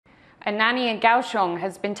A nanny in Kaohsiung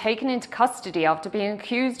has been taken into custody after being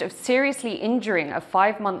accused of seriously injuring a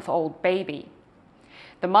 5-month-old baby.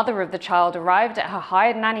 The mother of the child arrived at her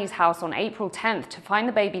hired nanny's house on April 10th to find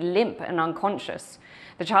the baby limp and unconscious.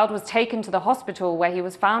 The child was taken to the hospital where he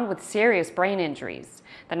was found with serious brain injuries.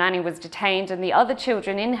 The nanny was detained and the other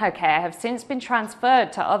children in her care have since been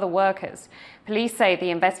transferred to other workers. Police say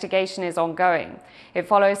the investigation is ongoing. It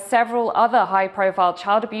follows several other high-profile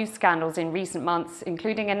child abuse scandals in recent months,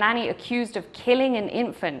 including a nanny accused of killing an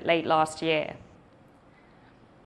infant late last year.